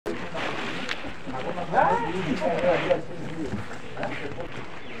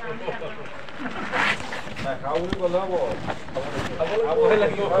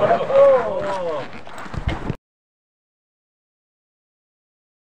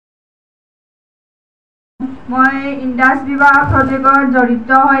মই ইন্ডাস বিবাহ প্ৰজেক্টৰ জড়িত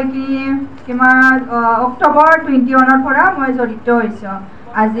হয় কি কিমান অক্টোবৰ 21 পৰা মই জড়িত হৈছো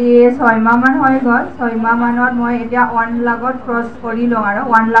আজি 6 মাহ মান হৈ গল 6 মাহ মানত মই এতিয়া 1 লাখত ক্ৰছ কৰিলো আৰু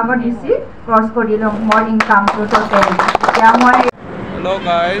 1 লাখত দিছি ক্ৰছ কৰিলো মই ইনকামটো টোটেল এতিয়া মই Hello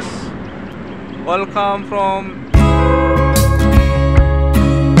guys, welcome from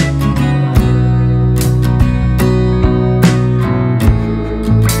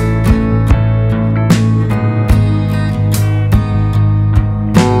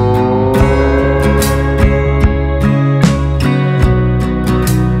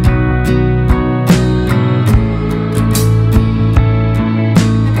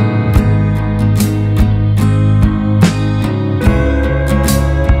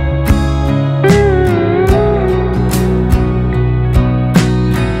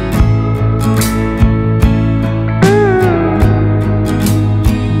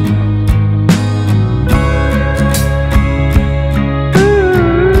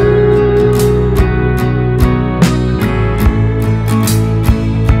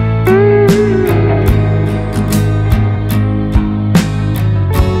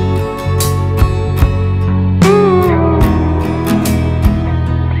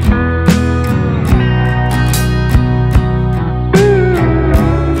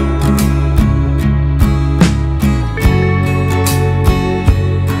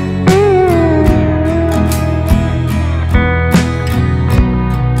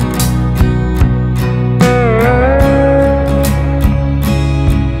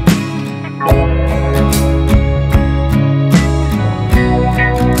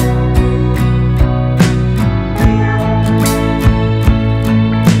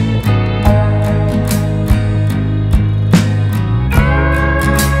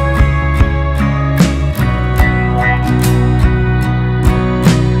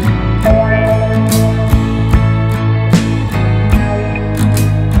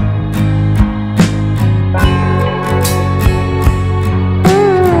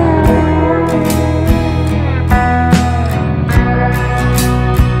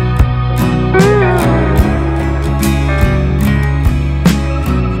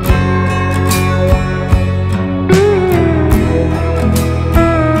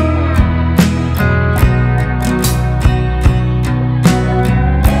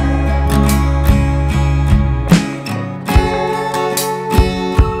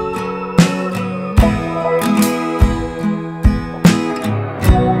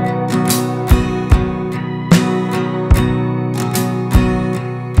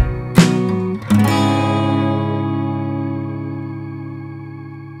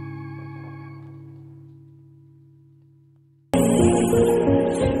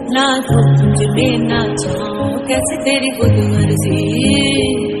ना तुझे लेना चाहूं कैसे तेरी खुद मर्जी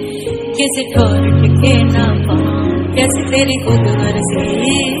किसी ठोर टिके ना पाऊं कैसे तेरी खुद मर्जी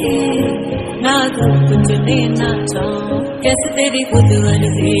ना तुझे लेना चाहूं कैसे तेरी खुद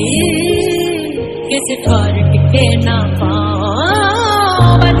मर्जी किसी ठोर टिके ना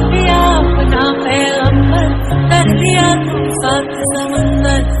पाऊं बन गया अपना पैगंबर कर दिया तुम साथ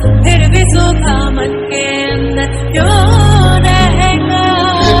समंदर फिर भी सूखा मन के अंदर क्यों रहेगा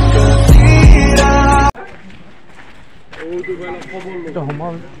এটা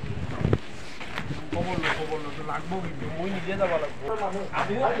সময় লাগবো কিন্তু মই নিজে যাব লাগবো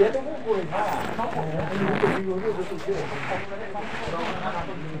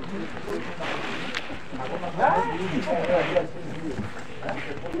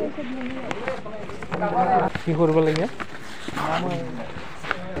কি কৰিব লাগে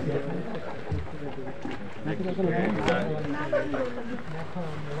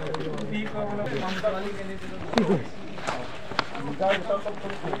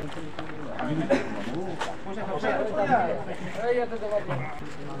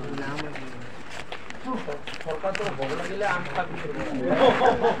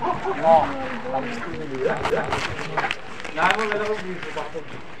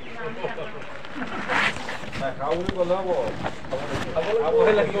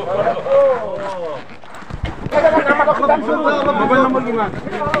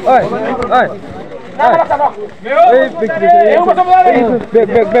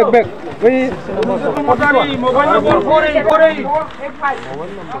Mobile number 4848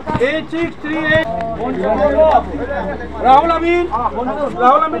 Rahul Amin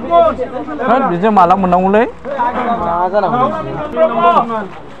कौन? Kan bisa malam menang mulai.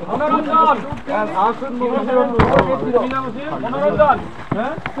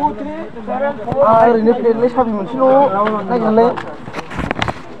 ini plate sabi moncilo naikale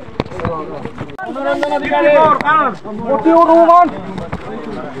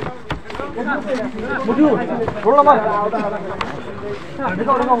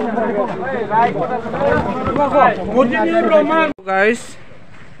guys,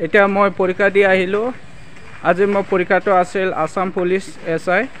 এতিয়া মই পৰীক্ষা দি আহিলো। আজি মই পৰীক্ষাটো আছিল আসাম পুলিচ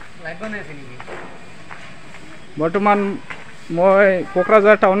SI। বৰ্তমান মই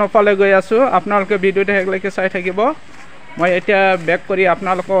কোকৰাঝাৰ টাউনৰ ফালে গৈ আছো। আপোনালোকে ভিডিঅ'টো হেকলৈকে চাই থাকিব। মই এতিয়া বেক কৰি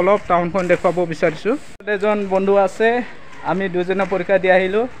আপোনালোকক অলপ টাউনখন দেখাব বিচাৰিছো। এজন বন্ধু আছে, আমি দুজনে পৰীক্ষা দি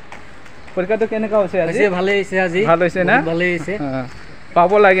আহিলো। পৰীক্ষাটো কেনেকা হৈছে আজি? ভালে হৈছে আজি। ভাল হৈছে না? ভালে হৈছে।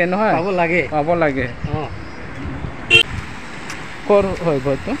 পাব লাগে নহয়? পাব লাগে। ক'ৰ হয়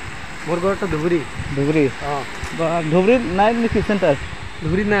ঘৰটো? মোৰ ঘৰটো ধুবুৰী। বা ধুবুৰীত নাই নেকি চেণ্টাৰ?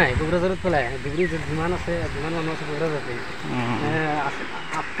 ধুবুৰীত নাই, কোকৰাঝাৰত পেলাই। ধুবুৰীত যিমান আছে যিমান মানুহ আছে কোকৰাঝাৰতে।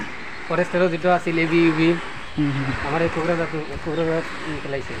 ফৰেষ্টৰ যিটো আছিল ABUB আমাৰ এই কোকৰাঝাৰত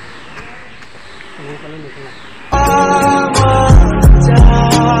পেলাইছে।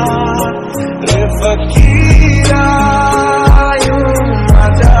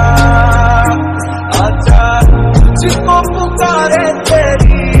 जिसको पुकारे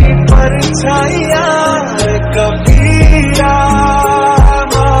तेरी परछाइया कबीरा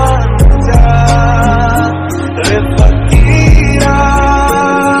मान जा रे फकीरा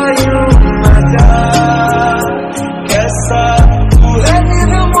यूं मजा कैसा तू है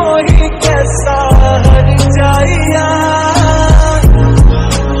निर्मोही कैसा हर जाइया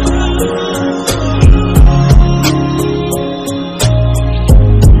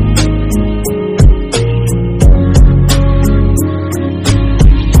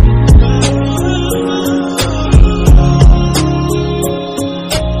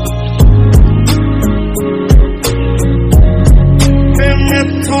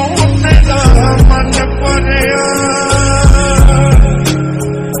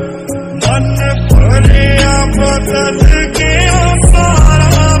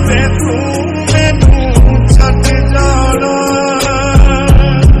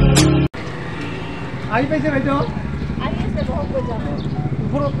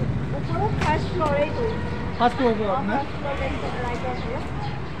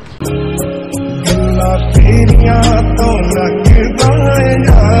तो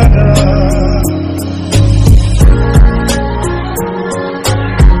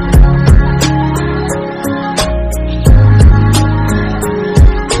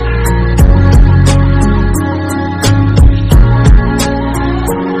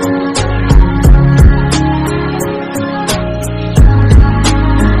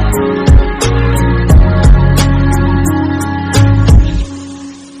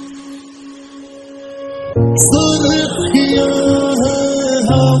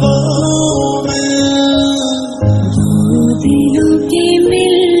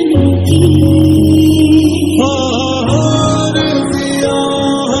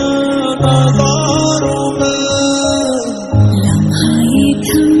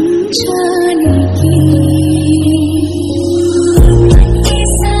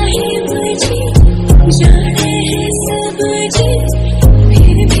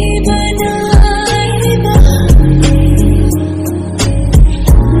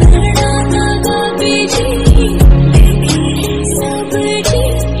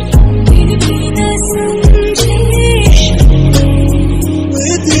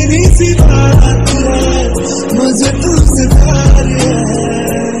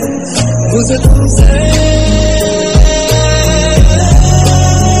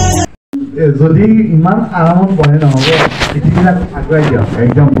যদি ইমান আৰামত বহে নহ'ব, পৃথিৱীবিলাক আগুৱাই দিয়ক,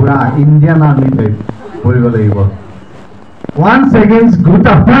 একদম পুৰা ইণ্ডিয়ান আৰ্মি টাইপ কৰিব লাগিব। 1 seconds, গুড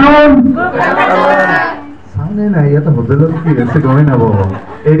আফটাৰনুন। চাওনে নাই ইয়াতে হোটেলত কি আছে গমেই নাপাব,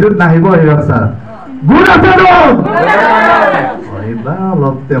 এইটোত নাহিব হিৰক ছাৰ। Good afternoon. এইবাৰ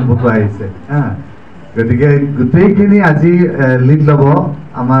অলপ টেম্পোটো আহিছে হা। গতিকে গোটেইখিনি আজি লিড ল'ব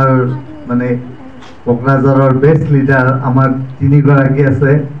আমাৰ মানে কোকৰাঝাৰৰ বেষ্ট লিডাৰ আমাৰ 3গৰাকী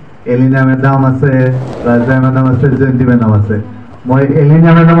আছে। এলিনা মেডাম আছে, ৰাজা মেডাম আছে, জয়ন্তী মেডাম আছে। মই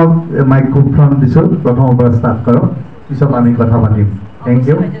এলিনা মেডামক মাইক্ৰফোন দিছোঁ, প্ৰথমৰ পৰা ষ্টাৰ্ট কৰক, পিছত আমি কথা পাতিম। Thank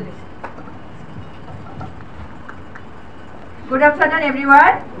U. Good afternoon,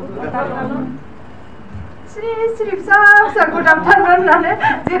 everyone. Good afternoon,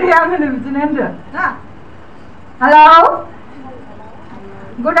 hello.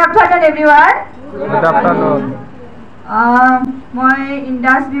 Good afternoon, everyone. Good afternoon. মই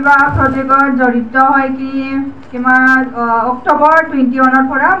ইণ্ডাছ বিবাহ প্ৰজেক্টৰ জড়িত হয় কিমান অক্টোবৰ 21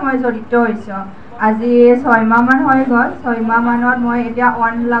 পৰা মই জড়িত হৈছোঁ। আজি 6 মাহমান হৈ গ'ল। 6 মাহমানত মই এতিয়া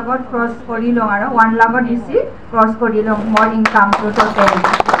 1 লাখত ক্ৰছ কৰি লওঁ আৰু 1 লাখত বেছি ক্ৰছ কৰি লওঁ মোৰ ইনকামটো টোটেল।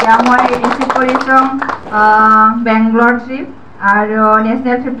 এতিয়া মই ৰিচিভ কৰিছোঁ বেংগলোৰ ট্ৰিপ আৰু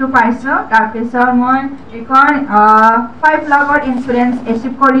নেশ্যনেল ট্ৰিপটো পাইছোঁ। তাৰপিছত মই এইখন 5 লাখৰ ইঞ্চুৰেঞ্চ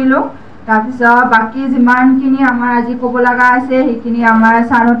এচিভ কৰিলোঁ। তাৰপিছত বাকী যিমানখিনি আমাৰ আজি ক'ব লগা আছে সেইখিনি আমাৰ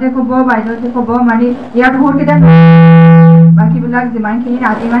ছাৰহঁতে ক'ব, বাইদেউহঁতে ক'ব, মানে ইয়াত বহুতকেইটা বাকীবিলাক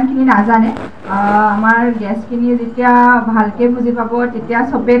যিমানখিনি নাজানে আমাৰ গেছখিনি যেতিয়া ভালকৈ বুজি পাব তেতিয়া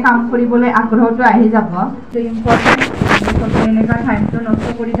চবেই কাম কৰিবলৈ আগ্ৰহটো আহি যাব। ইম্পৰ্টেণ্ট চবেই এনেকুৱা টাইমটো নষ্ট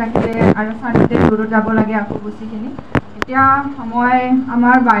কৰি থাকিলে আৰু ছাৰহঁতে দূৰত যাব লাগে আকৌ বস্তুখিনি। এতিয়া মই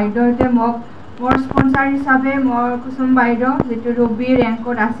আমাৰ বাইদেউহঁতে মোক মোৰ স্পনচাৰ হিচাপে মোৰ কুসুম বাইদেউ যিটো ৰবি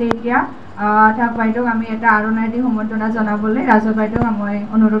ৰেংকত আছে এতিয়া তাক বাইদেউক আমি এটা আৰণাই দি সম্বৰ্ধনা জনাবলৈ ৰাজু বাইদেউক মই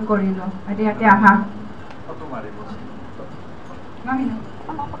অনুৰোধ কৰিলোঁ এতিয়া ইয়াতে আহা।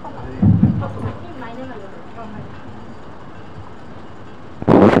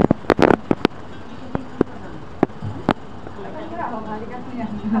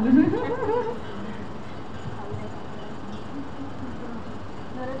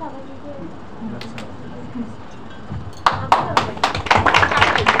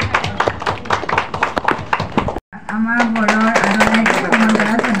 আমাৰ ঘৰৰ আৰণাই দি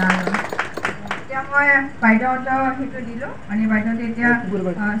সম্বৰ্ধনা জনালোঁ। এতিয়া মই বাইদেউহঁতক সেইটো দিলোঁ, মানে বাইদেউহঁতে এতিয়া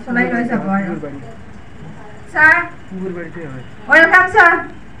চলাই লৈ যাব আৰু। Sir welcome sir.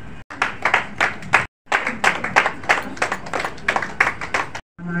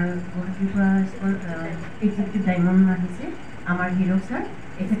 আমাৰ গুৱাহাটীৰ পৰা এক্সিকিউটিভ ডাইমণ্ড আহিছে আমাৰ হিৰো ছাৰ।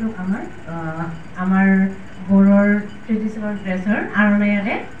 এখেতক আমাৰ বড়োৰ ট্ৰেডিশ্যনেল ড্ৰেছৰ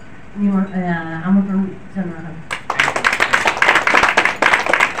আৰণাইৰে আমন্ত্ৰণ জনোৱা হয়।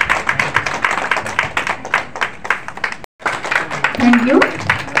 Thank U.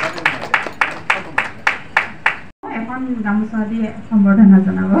 এখন গামোচা দি সম্বৰ্ধনা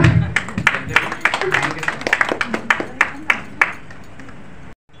জনাব।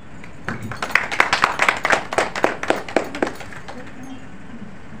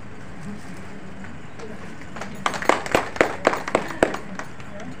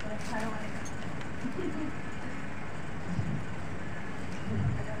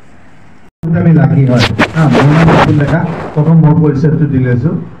 আমি লাগি হয় প্ৰথম মোৰ পৰিচয়টো দি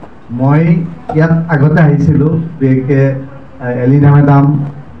লৈছোঁ। মই ইয়াত আগতে আহিছিলোঁ বিশেষকৈ এলিনা মেডাম,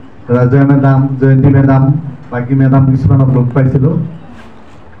 ৰাজয় মেডাম, জয়ন্তী মেডাম, বাকী মেডাম কিছুমানক লগ পাইছিলোঁ।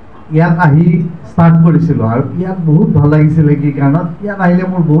 ইয়াত আহি ষ্টাৰ্ট কৰিছিলোঁ আৰু ইয়াত বহুত ভাল লাগিছিলে কি কাৰণত ইয়াত আহিলে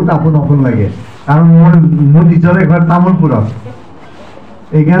মোৰ বহুত আপোন লাগে, কাৰণ মোৰ নিজৰে ঘৰ তামোলপুৰত।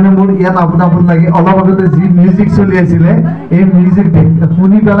 এইকাৰণে মোৰ ইয়াত আপোন লাগে। অলপ আগতে যি মিউজিক চলি আছিলে এই মিউজিক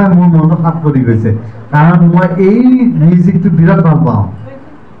শুনি পেলাই মোৰ মনটো সাত পৰি গৈছে, কাৰণ মই এই মিউজিকটো বিৰাট ভাল পাওঁ।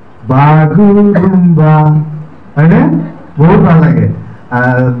 বাগুৰুম্বা হয়নে, বহুত ভাল লাগে।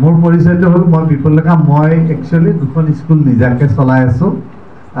 মোৰ পৰিচয়টো হ'ল মই বিপুলৰেখা। মই একচুৱেলি 2খন স্কুল নিজাকৈ চলাই আছোঁ।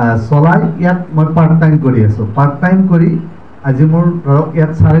 চলাই ইয়াত মই পাৰ্ট টাইম কৰি আছোঁ। পাৰ্ট টাইম কৰি আজি মোৰ ধৰক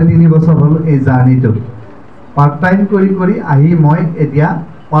ইয়াত 3.5 বছৰ হ'ল এই জাৰ্ণিটো। পাৰ্ট টাইম কৰি আহি মই এতিয়া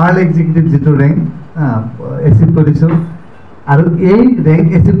পাৰ্ল এক্সিকিউটিভ যিটো ৰেংক এচিভ কৰিছোঁ। আৰু এই ৰেংক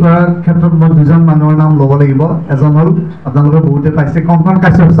এচিভ কৰাৰ ক্ষেত্ৰত মই 2জন মানুহৰ নাম ল'ব লাগিব। এজন হ'ল আপোনালোকে বহুতে পাইছে কংকন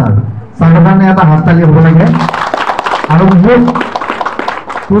কাশ্যপ ছাৰ। ছাৰৰ কাৰণে এটা হাততালি হ'ব লাগে। আৰু মোক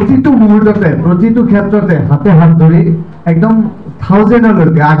প্ৰতিটো মুহূৰ্ততে প্ৰতিটো ক্ষেত্ৰতে হাতে হাত ধৰি একদম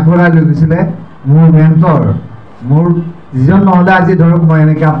 1000লৈকে আগবঢ়াই লৈ গৈছিলে মোৰ মেণ্টৰ, মোৰ যিজন নহ'লে আজি ধৰক মই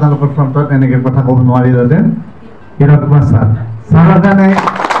এনেকৈ আপোনালোকৰ ফ্ৰণ্টত এনেকৈ কথা ক'ব নোৱাৰিলোহেঁতেন, হিৰণ কুমাৰ ছাৰ। ছাৰৰ কাৰণে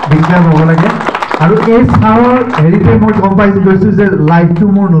ডিক্লেয়াৰ হ'ব লাগে। আৰু এই ছাৰৰ হেৰিতে মই গম গৈছোঁ যে লাইফটো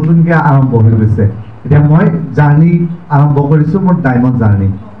মোৰ নতুনকৈ আৰম্ভ হৈ গৈছে। এতিয়া মই জাৰ্ণি আৰম্ভ কৰিছোঁ, মোৰ ডায়মণ্ড জাৰ্ণি।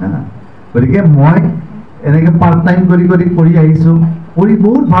 গতিকে মই এনেকৈ পাৰ্ট টাইম কৰি আহিছোঁ, কৰি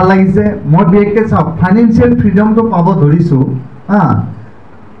বহুত ভাল লাগিছে। মই বিশেষকৈ চাওক ফাইনেন্সিয়েল ফ্ৰীডমটো পাব ধৰিছোঁ।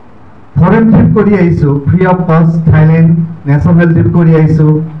 ফৰেন ট্ৰিপ কৰি আহিছোঁ, ফ্ৰী অফ কষ্ট থাইলেণ্ড, নেশ্যনেল ট্ৰিপ কৰি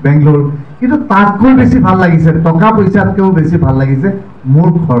আহিছোঁ বেংগলোৰ। কিন্তু তাতকৈ বেছি ভাল লাগিছে, টকা পইচাতকৈও বেছি ভাল লাগিছে মোৰ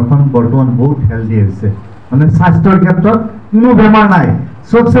ঘৰখন বৰ্তমান বহুত হেল্ডি হৈছে। মানে স্বাস্থ্যৰ ক্ষেত্ৰত কোনো বেমাৰ নাই।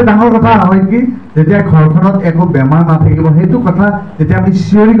 চবচে ডাঙৰ কথা হয় কি, যেতিয়া ঘৰখনত একো বেমাৰ নাথাকিব সেইটো কথা যেতিয়া আমি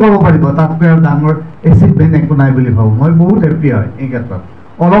চিঞৰি ক'ব পাৰিব তাতকৈ আৰু ডাঙৰ এচিভমেণ্ট একো নাই বুলি ভাবোঁ। মই বহুত হেপ্পী হয় এই ক্ষেত্ৰত।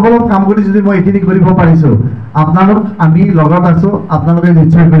 অলপ কাম কৰি যদি মই এইখিনি কৰিব পাৰিছোঁ, আপোনালোক আমি লগত আছোঁ, আপোনালোকে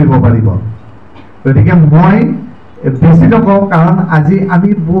নিশ্চয় কৰিব পাৰিব। গতিকে মই বেছি নকওঁ, কাৰণ আজি আমি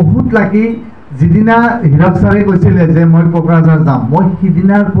বহুত লাগি যিদিনা হীৰক ছাৰে কৈছিলে যে মই কোকৰাঝাৰ যাম, মই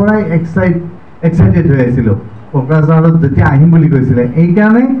সিদিনাৰ পৰাই এক্সাইটেড হৈ আছিলোঁ। কোকৰাঝাৰত যেতিয়া আহিম বুলি কৈছিলে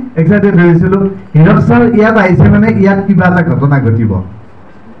এইকাৰণে এক্সাইটেড হৈ আছিলোঁ। হীৰক ছাৰ ইয়াত আহিছে মানে ইয়াত কিবা এটা ঘটনা ঘটিব।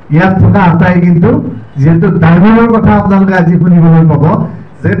 ইয়াত থকা আটাই কিন্তু যিহেতু ডায়মণ্ডৰ কথা আপোনালোকে আজি শুনিবলৈ পাব,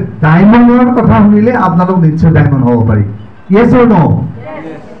 যে ডায়মণ্ডৰ কথা শুনিলে আপোনালোক নিশ্চয় ডায়মণ্ড হ'ব পাৰি। ইয়েছ অৰ নো?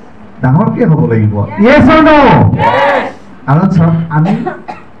 ডাঙৰকে হ'ব লাগিব। ইয়েছ অৰ নো? কাৰণ চাওক, আমি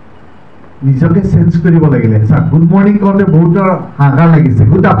নিজকে চেঞ্জ কৰিব লাগিলে, চাওক গুড মৰ্ণিং কওঁতে বহুতৰ হাঁহা লাগিছে,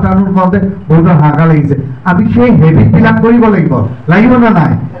 গুড আফটাৰনুন কওঁতে বহুতৰ হাঁহা লাগিছে। আমি সেই হেবিটবিলাক কৰিব লাগিব নে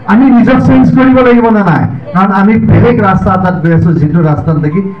নাই? আমি নিজক চেঞ্জ কৰিব লাগিব নে নাই? কাৰণ আমি বেলেগ ৰাস্তা এটাত গৈ আছোঁ, যিটো ৰাস্তাত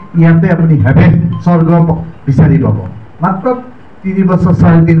দেখি ইয়াতে আপুনি হেভেন স্বৰ্গ বিচাৰি পাব। মাত্ৰ 3 বছৰ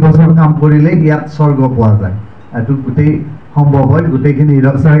 3.5 বছৰ কাম কৰিলে ইয়াত স্বৰ্গ পোৱা যায়। এইটো গোটেই সম্ভৱ হয়, গোটেইখিনি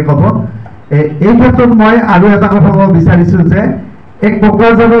হীৰক ছাৰে ক'ব। এই ক্ষেত্ৰত মই আৰু এটা কথা ক'ব বিচাৰিছোঁ যে এই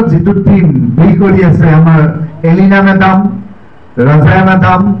কোকৰাঝাৰত যিটো টিম বিল কৰি আছে, আমাৰ এলিনা মেডাম, ৰাজায়া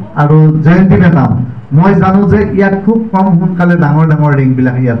মেডাম আৰু জয়ন্তী মেডাম, মই জানো যে ইয়াত খুব কম সোনকালে ডাঙৰ ডাঙৰ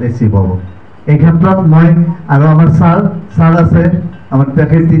ৰিংবিলাক ইয়াত এচিভ হ'ব। এই ক্ষেত্ৰত মই আৰু আমাৰ ছাৰ আছে, আমাৰ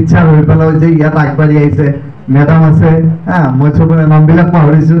তেখেত টিচাৰ হৈ পেলাই যে ইয়াত আগবাঢ়ি আহিছে, মেডাম আছে, মই চবৰে নামবিলাক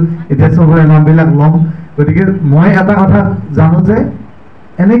পাহৰিছোঁ, এতিয়া চবৰে নামবিলাক ল'ম। গতিকে মই এটা কথা জানো যে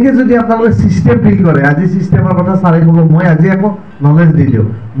এনেকে যদি আপোনালোকে চিষ্টেম বিল্ড কৰে, আজি চিষ্টেমৰ কথা ছাৰে ক'ব, মই আজি আকৌ নলেজ দি দিওঁ।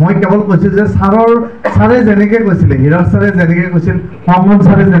 মই কেৱল কৈছোঁ যে ছাৰে যেনেকৈ কৈছিলে, হীৰক ছাৰে যেনেকৈ কৈছিল, সংগম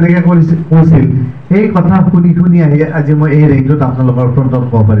ছাৰে যেনেকৈ কৈছিল, সেই কথা শুনি আহি আজি মই এই ৰেংকটোত আপোনালোকৰ ফ্ৰণ্টত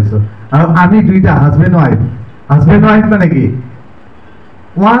ক'ব পাৰিছোঁ। আৰু আমি দুইটা হাজবেণ্ড ৱাইফ মানে কি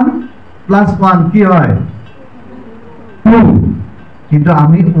 1 + 1 কি হয় 2, কিন্তু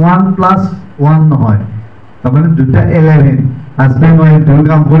আমি 1 + 1 নহয়, তাৰমানে দুটা 11। হাজবেণ্ড ৱাইফ দুই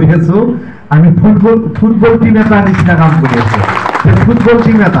কাম কৰি আছো। আমি ফুটবল টিম এটা নিচিনা কাম কৰি আছো, ফুটবল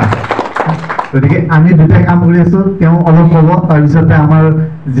টিম এটা। গতিকে আমি দুটাই কাম কৰি আছো। তেওঁ অলপ ক'ব, তাৰপিছতে আমাৰ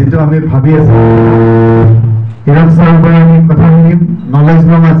যিটো আমি ভাবি আছো হীৰক ছাৰৰ পৰা আমি কথা শুনিম, নলেজ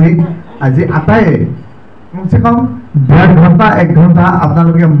ল'ম। আজি আটাই কমচে কম 1.5 ঘণ্টা 1 ঘণ্টা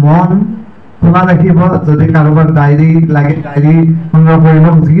আপোনালোকে মন খোলা ৰাখিব। যদি কাৰোবাৰ ডায়েৰী লাগে, ডায়েৰী সংগ্ৰহ কৰিব,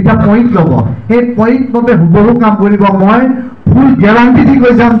 যিকেইটা পইণ্ট ল'ব সেই পইণ্ট মতে হুবহু কাম কৰিব। মই ফুল গেৰাণ্টি দি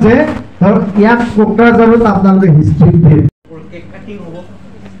কৈ যাম যে ধৰক ইয়াত কোকৰাঝাৰত আপোনালোকে হিষ্ট্ৰী দিয়ে।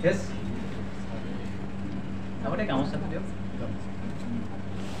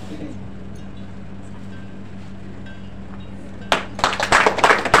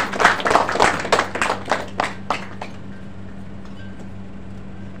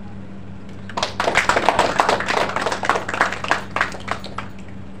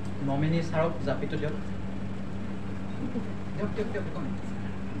 নমিনী ছাৰক জাপিটো দিয়ক।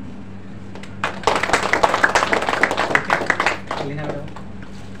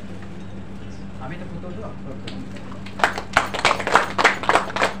 আমিতো ফটো দিওঁ।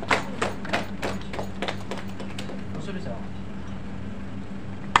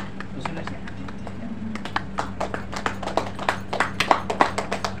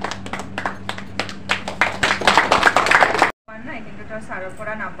 ছাৰৰ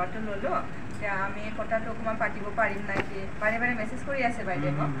পৰা নাম্বাৰটো ল'লোঁ, এতিয়া আমি কথাটো অকণমান পাতিব পাৰিম নেকি, বাৰে বাৰে মেছেজ কৰি আছে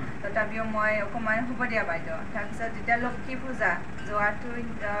বাইদেউ মোক। তথাপিও মই অকণমান হ'ব দিয়া বাইদেউ। তাৰপিছত যেতিয়া লক্ষী পূজা যোৱা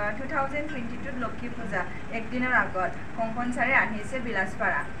 2022 লক্ষী পূজা একদিনৰ আগত কংকন ছাৰে আহিছে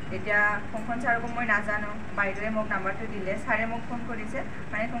বিলাসপাৰা। এতিয়া কংকন ছাৰকো মই নাজানো, বাইদেৱে মোক নাম্বাৰটো দিলে, ছাৰে মোক ফোন কৰিছে।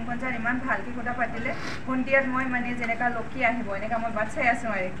 মানে কংকন ছাৰ ইমান ভালকৈ কথা পাতিলে, সন্ধিয়াত মই মানে যেনেকুৱা লক্ষী আহিব এনেকুৱা মই বাট চাই আছোঁ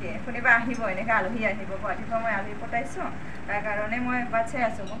আৰু কি কোনোবা আহিব, এনেকৈ আলহী আহিব, গুৱাহাটীৰ পৰা মই আলহী পঠাইছোঁ, তাৰ কাৰণে মই বাট চাই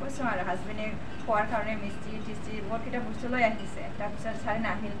আছোঁ। মই কৈছোঁ আৰু হাজবেণ্ডে খোৱাৰ কাৰণে মিষ্টি টিষ্টি বহুতকেইটা বস্তু লৈ আহিছে। তাৰপিছত ছাৰে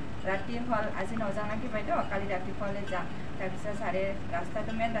নাহিল, ৰাতি হ'ল। আজি নাযাওঁ নেকি বাইদেউ, কালি ৰাতিপুৱালৈ যাম। তাৰপিছত ছাৰে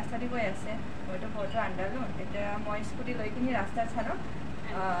ৰাস্তাটো মেইন ৰাস্তা দি গৈ আছে, মইতো ঘৰটো আন্ধালোঁ। তেতিয়া মই স্কুটি লৈ কিনি ৰাস্তাত ছাৰক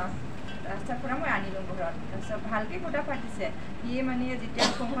ৰাস্তাৰ পৰা মই আনিলোঁ ঘৰত। তাৰপিছত ভালকৈ কথা পাতিছে। সি মানে যেতিয়া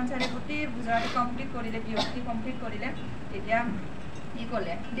কংকন ছাৰে গোটেই বুজাটো কমপ্লিট কৰিলে, বিয়ক্তি কমপ্লিট কৰিলে, তেতিয়া ই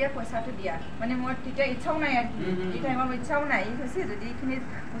ক'লে দিয়া পইচাটো দিয়া। মানে মোৰ তেতিয়া ইচ্ছাও নাই, এই টাইমত ইচ্ছাও নাই। ই কৈছে যদি এইখিনি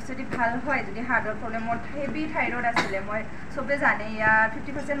বস্তুটি ভাল হয়, যদি হাৰ্টৰ প্ৰব্লেম, মোৰ হেভি থাইৰইড আছিলে, মই চবে জানে, ইয়াৰ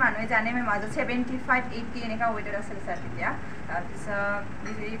 50% মানুহে জানে, মই মাজত 75-80 এনেকুৱা ৱেটত আছিলে ছাৰ তেতিয়া। তাৰপিছত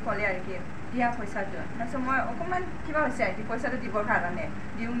ই ক'লে আৰু কি দিয়া পইচাটো। তাৰপিছত মই অকণমান কিবা হৈছে আৰু কি পইচাটো দিবৰ কাৰণে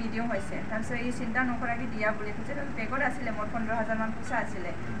দিওঁ নিদিওঁ হৈছে। তাৰপিছত এই চিন্তা নকৰাকৈ দিয়া বুলি কৈছে। বেগত আছিলে মোৰ 15,000 মান পইচা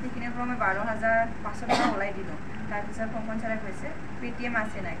আছিলে, সেইখিনিৰ পৰা মই 12,500 টকা ওলাই দিলোঁ। তাৰপিছত কংকন ছাৰে কৈছে পেটিএম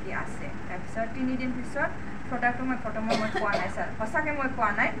আছে নাকি আছে তাৰপিছত 3 দিন পিছত প্ৰডাক্টটো মই ফটো মই পোৱা নাই ছাৰ সঁচাকৈ মই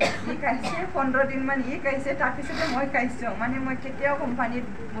পোৱা নাই ই কাইছে 15 দিনমান ই কাইছে তাৰপিছতে মই খাইছোঁ মানে মই কেতিয়াও কোম্পানীৰ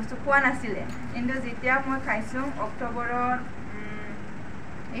বস্তু খোৱা নাছিলে কিন্তু যেতিয়া মই খাইছোঁ অক্টোবৰৰ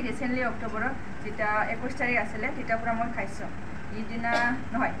এই ৰিচেণ্টলি অক্টোবৰত যেতিয়া 21 তাৰিখ আছিলে তেতিয়াৰ পৰা মই খাইছোঁ ইদিনা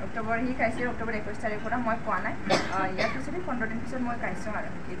নহয় অক্টোবৰ সি খাইছে অক্টোবৰ 21 তাৰিখৰ পৰা মই খোৱা নাই ইয়াৰ পিছতে 15 দিন পিছত মই খাইছোঁ আৰু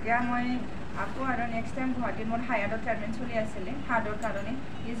এতিয়া মই আকৌ আৰু নেক্সট টাইম গুৱাহাটীত মোৰ হায়াৰত ট্ৰিটমেণ্ট চলি আছিলে হাৰ্টৰ কাৰণে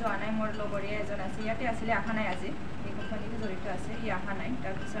ই যোৱা নাই মোৰ লগৰীয়া এজন আছে ইয়াতে আছিলে অহা নাই আজি এই কোম্পানীটো জড়িত আছে ই অহা নাই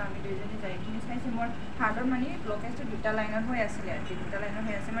তাৰপিছত আমি দুইজনী যাই কিনি চাইছোঁ মোৰ হাৰ্টৰ মানে ব্লকেজটো 2টা লাইনত হৈ আছিলে আৰু 2টা লাইনত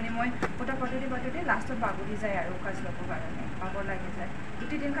হৈ আছে মানে মই ফটো পাতোঁতে লাষ্টত বাগৰি যায় আৰু উশাহ ল'বৰ কাৰণে ভাগৰ লাগি যায়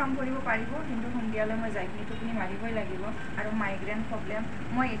গোটেইদিন কাম কৰিব পাৰিব কিন্তু সন্ধিয়ালৈ মই যাই কিনি টোপনি মাৰিবই লাগিব আৰু মাইগ্ৰেন প্ৰব্লেম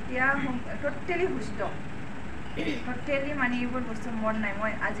মই এতিয়া টোটেলি সুস্থ টোটেলি মানে এইবোৰ বস্তু মন নাই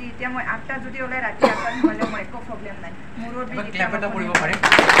মই আজি এতিয়া মই 8টা যদি ওলাই ৰাতি 8টাত সোমালে মই একো প্ৰব্লেম নাই মূৰৰ বিষ ক্লেপ এটা কৰিব পাৰে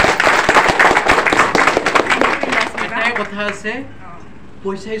এটাই কথা আছে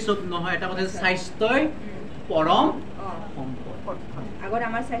পইচাই চব নহয় এটা কথা স্বাস্থ্যই পৰম সম্পদ আগত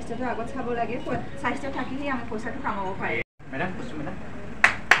আমাৰ স্বাস্থ্যটো আগত চাব লাগে স্বাস্থ্য থাকিলেই আমি পইচাটো কামাব পাৰি মেডাম কৈছোঁ মেডাম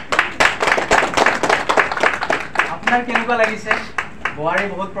আপোনাৰ কেনেকুৱা লাগিছে বোৱাৰী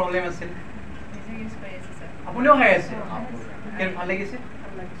বহুত প্ৰব্লেম আছিল আপুনিও খাই আছে কেনে ভাল লাগিছে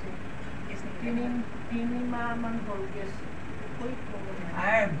 3 মাহমান হ'ল গেছ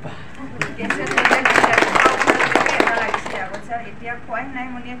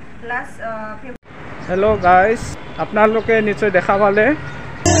হেল্ল' গাইজ আপোনালোকে নিশ্চয় দেখা পালে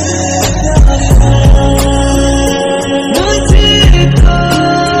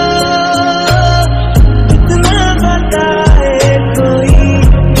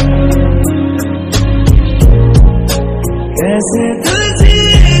कैसे